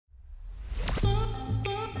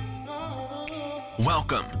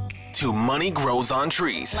Welcome to Money Grows on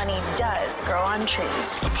Trees. Money does grow on trees.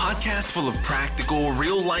 A podcast full of practical,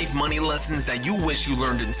 real-life money lessons that you wish you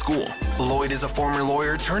learned in school. Lloyd is a former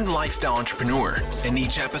lawyer turned lifestyle entrepreneur. In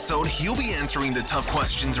each episode, he'll be answering the tough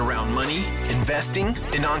questions around money, investing,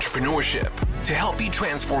 and entrepreneurship to help you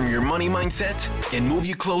transform your money mindset and move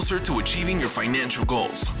you closer to achieving your financial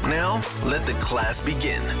goals. Now, let the class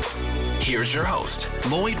begin. Here's your host,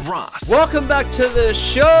 Lloyd Ross. Welcome back to the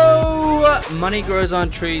show, Money Grows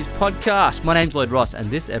on Trees podcast. My name's Lloyd Ross,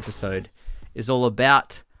 and this episode is all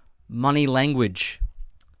about money language.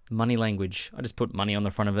 Money language. I just put money on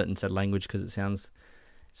the front of it and said language because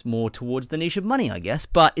it's more towards the niche of money, I guess.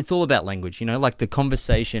 But it's all about language, you know, like the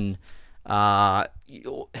conversation, how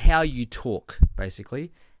you talk,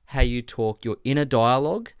 basically. How you talk, your inner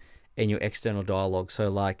dialogue and your external dialogue. So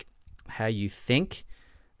like how you think,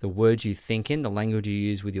 the words you think in, the language you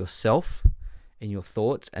use with yourself and your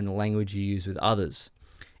thoughts, and the language you use with others.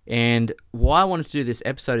 And why I wanted to do this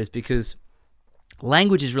episode is because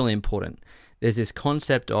language is really important. There's this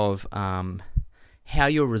concept of how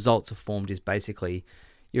your results are formed is basically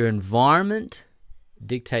your environment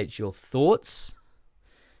dictates your thoughts,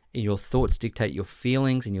 and your thoughts dictate your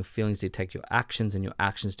feelings, and your feelings dictate your actions, and your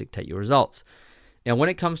actions dictate your results. Now, when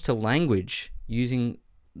it comes to language, using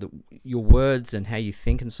your words and how you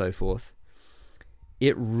think and so forth,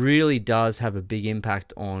 it really does have a big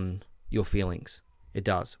impact on your feelings. It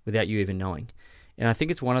does, without you even knowing. And I think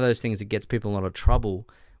it's one of those things that gets people in a lot of trouble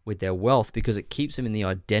with their wealth because it keeps them in the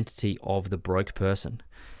identity of the broke person.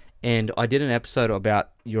 And I did an episode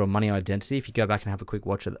about your money identity. If you go back and have a quick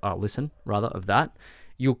listen of that,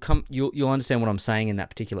 you'll understand what I'm saying in that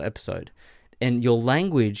particular episode. And your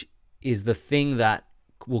language is the thing that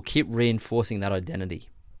will keep reinforcing that identity.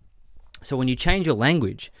 So when you change your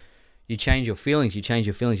language, you change your feelings, you change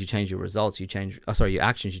your results, your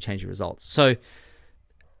actions, you change your results. So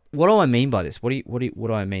what do I mean by this? What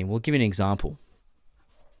do I mean? We'll give you an example.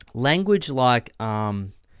 Language like,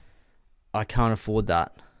 I can't afford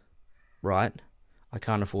that, right? I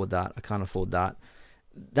can't afford that. I can't afford that.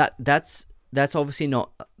 That's obviously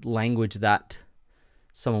not language that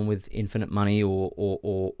someone with infinite money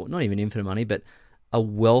or not even infinite money, but a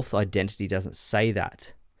wealth identity doesn't say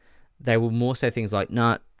that. They will more say things like,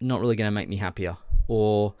 nah, not really going to make me happier,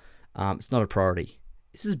 or it's not a priority.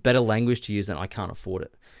 This is better language to use than I can't afford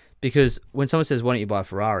it. Because when someone says, why don't you buy a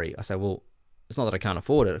Ferrari? I say, well, it's not that I can't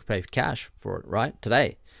afford it. I pay cash for it, right,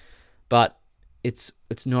 today. But it's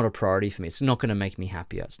not a priority for me. It's not going to make me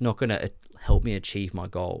happier. It's not going to help me achieve my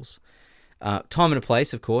goals. Time and a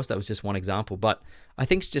place, of course, that was just one example. But I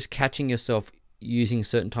think it's just catching yourself using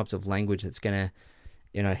certain types of language that's going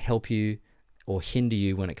to, help you or hinder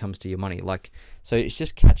you when it comes to your money. So it's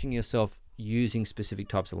just catching yourself using specific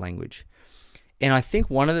types of language. And I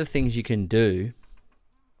think one of the things you can do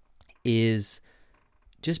is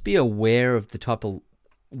just be aware of the type of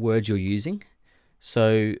words you're using.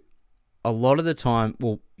 So a lot of the time,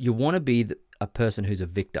 you want to be a person who's a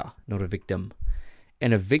victor, not a victim.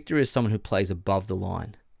 And a victor is someone who plays above the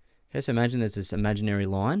line. Okay, so imagine there's this imaginary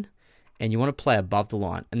line, and you want to play above the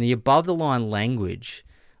line. And the above the line language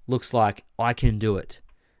looks like, I can do it.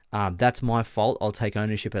 That's my fault. I'll take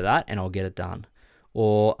ownership of that and I'll get it done.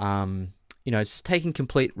 Or, it's taking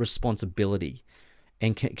complete responsibility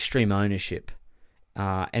and extreme ownership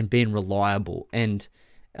and being reliable. And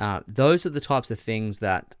those are the types of things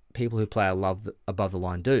that people who play above the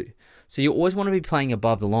line do. So you always want to be playing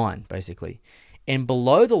above the line, basically. And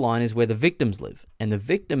below the line is where the victims live. And the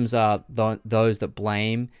victims are those that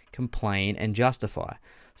blame, complain, and justify.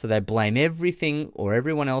 So they blame everything or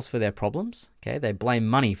everyone else for their problems. Okay, they blame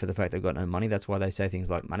money for the fact they've got no money. That's why they say things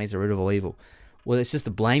like money's the root of all evil. Well, it's just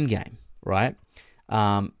a blame game, right?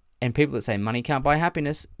 And people that say money can't buy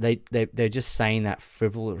happiness, they're just saying that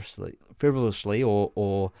frivolously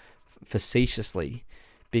or facetiously,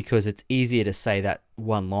 because it's easier to say that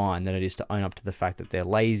one line than it is to own up to the fact that they're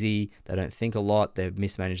lazy, they don't think a lot, they've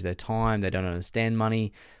mismanaged their time, they don't understand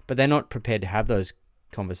money, but they're not prepared to have those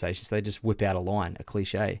conversations. They just whip out a line, a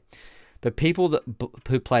cliche. But people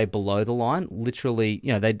who play below the line, literally,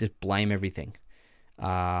 they just blame everything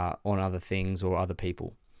on other things or other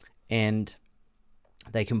people. And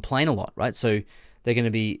they complain a lot, right? So they're going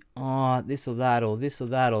to be, this or that, or this or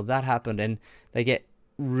that, or that happened. And they get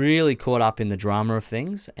really caught up in the drama of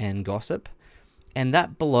things and gossip. And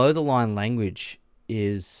that below the line language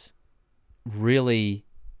is really,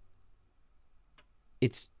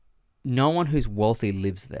 no one who's wealthy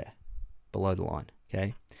lives there below the line,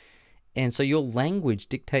 okay? And so your language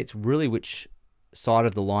dictates really which side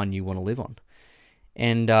of the line you want to live on.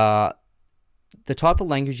 And the type of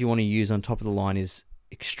language you want to use on top of the line is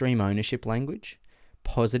extreme ownership language.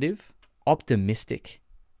 positive, optimistic,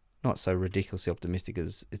 not so ridiculously optimistic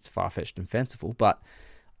as it's far-fetched and fanciful, but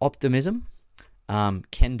optimism,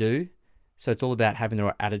 can do. So it's all about having the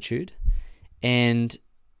right attitude and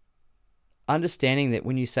understanding that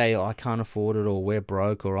when you say, I can't afford it, or we're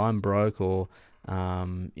broke, or I'm broke, or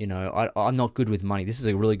I'm not good with money. This is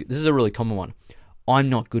a really common one. I'm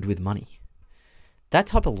not good with money. That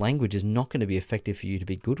type of language is not going to be effective for you to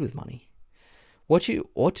be good with money. What you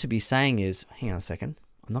ought to be saying is, hang on a second,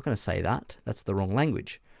 I'm not going to say that. That's the wrong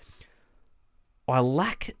language. I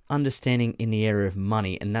lack understanding in the area of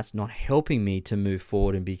money, and that's not helping me to move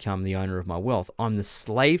forward and become the owner of my wealth. I'm the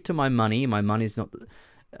slave to my money. My money's not.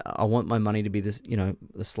 I want my money to be this,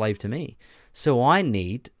 the slave to me. So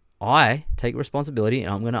I take responsibility,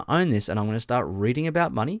 and I'm going to own this, and I'm going to start reading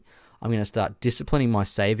about money. I'm going to start disciplining my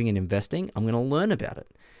saving and investing. I'm going to learn about it,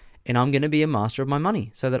 and I'm going to be a master of my money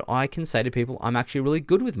so that I can say to people, I'm actually really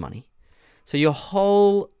good with money. So your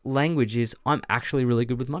whole language is, I'm actually really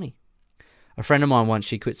good with money. A friend of mine once,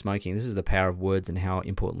 she quit smoking. This is the power of words and how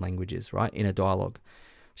important language is, right? In a dialogue.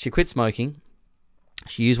 She quit smoking.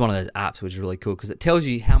 She used one of those apps, which is really cool because it tells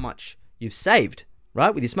you how much you've saved,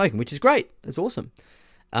 right, with your smoking, which is great. It's awesome.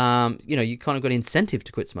 You kind of got incentive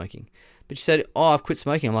to quit smoking. But she said, I've quit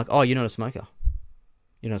smoking. I'm like, you're not a smoker.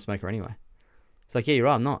 You're not a smoker anyway. It's like, yeah, you're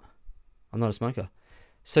right. I'm not a smoker.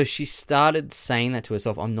 So she started saying that to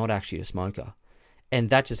herself, I'm not actually a smoker. And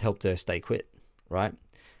that just helped her stay quit, right?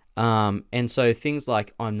 And so things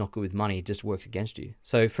like, I'm not good with money just works against you.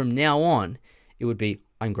 So from now on, it would be,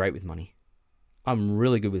 I'm great with money. I'm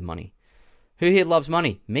really good with money. Who here loves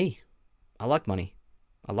money? Me. I like money.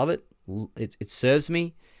 I love it. It serves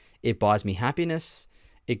me. It buys me happiness.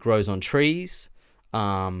 It grows on trees.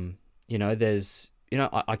 I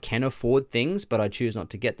can afford things, but I choose not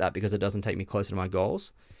to get that because it doesn't take me closer to my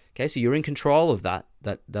goals. Okay, so you're in control of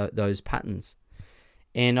those patterns.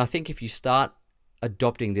 And I think if you start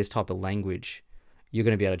adopting this type of language, you're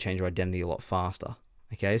going to be able to change your identity a lot faster.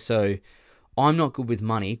 Okay, so I'm not good with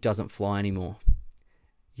money doesn't fly anymore.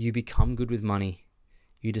 You become good with money.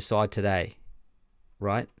 You decide today,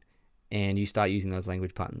 right? And you start using those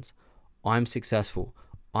language patterns. I'm successful.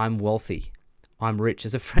 I'm wealthy. I'm rich.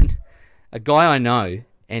 As a guy I know,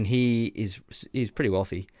 and he's pretty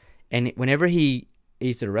wealthy, and whenever he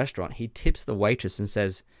eats at a restaurant, he tips the waitress and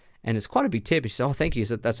says, and it's quite a big tip, he says, thank you. He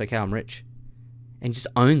said, that's okay, I'm rich. And just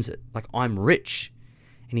owns it. Like, I'm rich.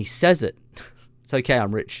 And he says it. It's okay,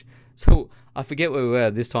 I'm rich. So I forget where we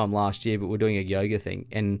were this time last year, but we're doing a yoga thing.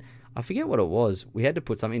 And I forget what it was. We had to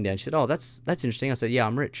put something down. She said, that's interesting. I said, yeah,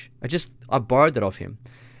 I'm rich. I borrowed that off him.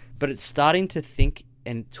 But it's starting to think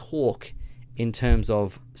and talk in terms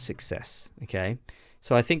of success, okay?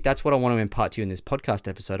 So I think that's what I want to impart to you in this podcast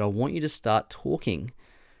episode. I want you to start talking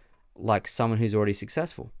like someone who's already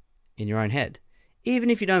successful in your own head. Even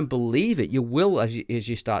if you don't believe it, you will as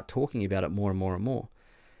you start talking about it more and more and more.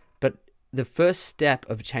 But the first step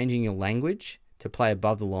of changing your language to play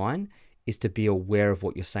above the line is to be aware of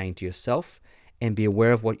what you're saying to yourself and be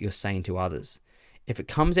aware of what you're saying to others. If it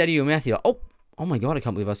comes out of your mouth, you're like, oh my God, I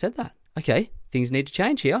can't believe I said that. Okay, things need to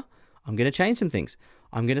change here. I'm going to change some things.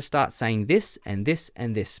 I'm going to start saying this and this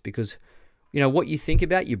and this because, what you think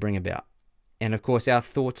about, you bring about. And of course, our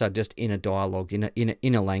thoughts are just in a dialogue,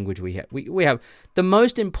 in a language we have. We have the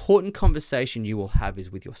most important conversation you will have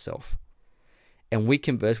is with yourself. And we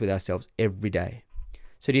converse with ourselves every day.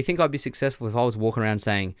 So do you think I'd be successful if I was walking around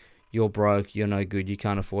saying, you're broke, you're no good, you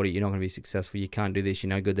can't afford it, you're not going to be successful, you can't do this, you're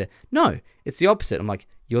no good there? No, it's the opposite. I'm like,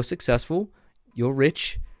 you're successful, you're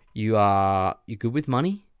rich, you're good with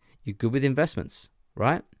money, you're good with investments,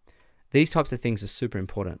 right? These types of things are super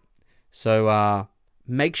important. So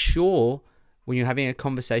make sure when you're having a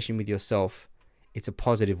conversation with yourself, it's a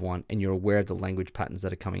positive one and you're aware of the language patterns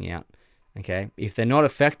that are coming out, okay? If they're not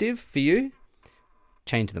effective for you,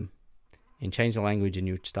 change them and change the language and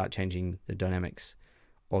you start changing the dynamics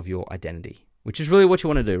of your identity, which is really what you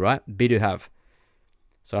want to do, right? Be to have.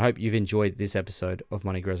 So I hope you've enjoyed this episode of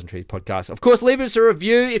Money Grows on Trees podcast. Of course, leave us a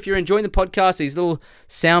review if you're enjoying the podcast, these little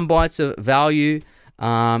sound bites of value,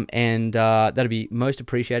 and that'd be most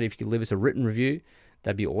appreciated if you could leave us a written review.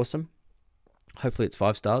 That'd be awesome. Hopefully it's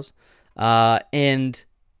 5 stars. And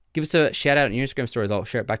give us a shout out in your Instagram stories. I'll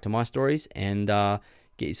share it back to my stories and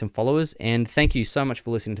get you some followers. And thank you so much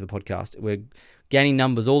for listening to the podcast. We're gaining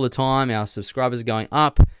numbers all the time. Our subscribers are going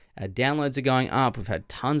up. Our downloads are going up. We've had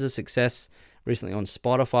tons of success recently on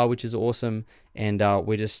Spotify, which is awesome. And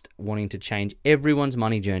we're just wanting to change everyone's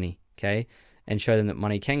money journey, okay? And show them that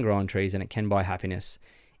money can grow on trees and it can buy happiness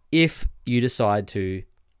if you decide to,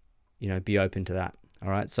 be open to that. All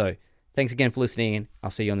right. So thanks again for listening, and I'll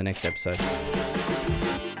see you on the next episode.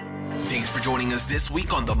 Thanks for joining us this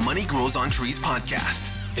week on the Money Grows on Trees podcast.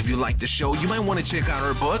 If you like the show, you might want to check out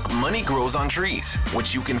our book, Money Grows on Trees,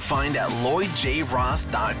 which you can find at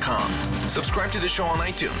LloydJRoss.com. Subscribe to the show on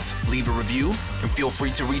iTunes, leave a review, and feel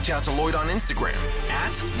free to reach out to Lloyd on Instagram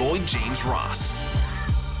at LloydJamesRoss.